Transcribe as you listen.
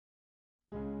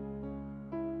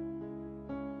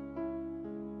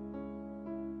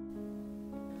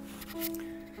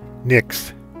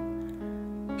NYX.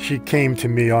 She came to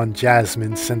me on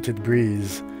jasmine-scented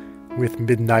breeze, with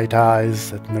midnight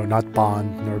eyes that know not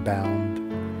bond nor bound,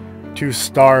 two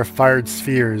star-fired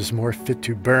spheres more fit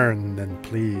to burn than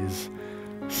please,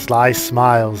 sly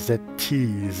smiles that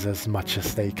tease as much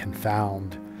as they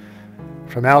confound.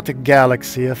 From out a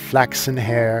galaxy of flaxen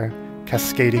hair,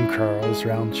 cascading curls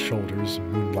round shoulders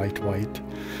moonlight white,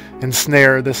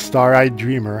 ensnare the star-eyed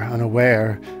dreamer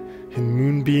unaware in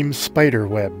moonbeam spider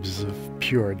webs of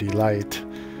pure delight,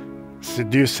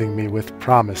 seducing me with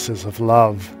promises of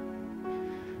love.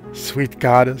 Sweet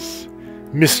goddess,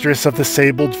 mistress of the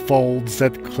sabled folds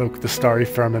that cloak the starry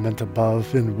firmament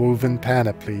above in woven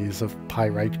panoplies of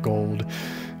pyrite gold,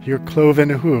 your cloven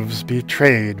hooves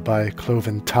betrayed by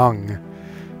cloven tongue,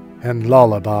 and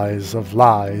lullabies of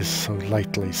lies so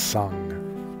lightly sung.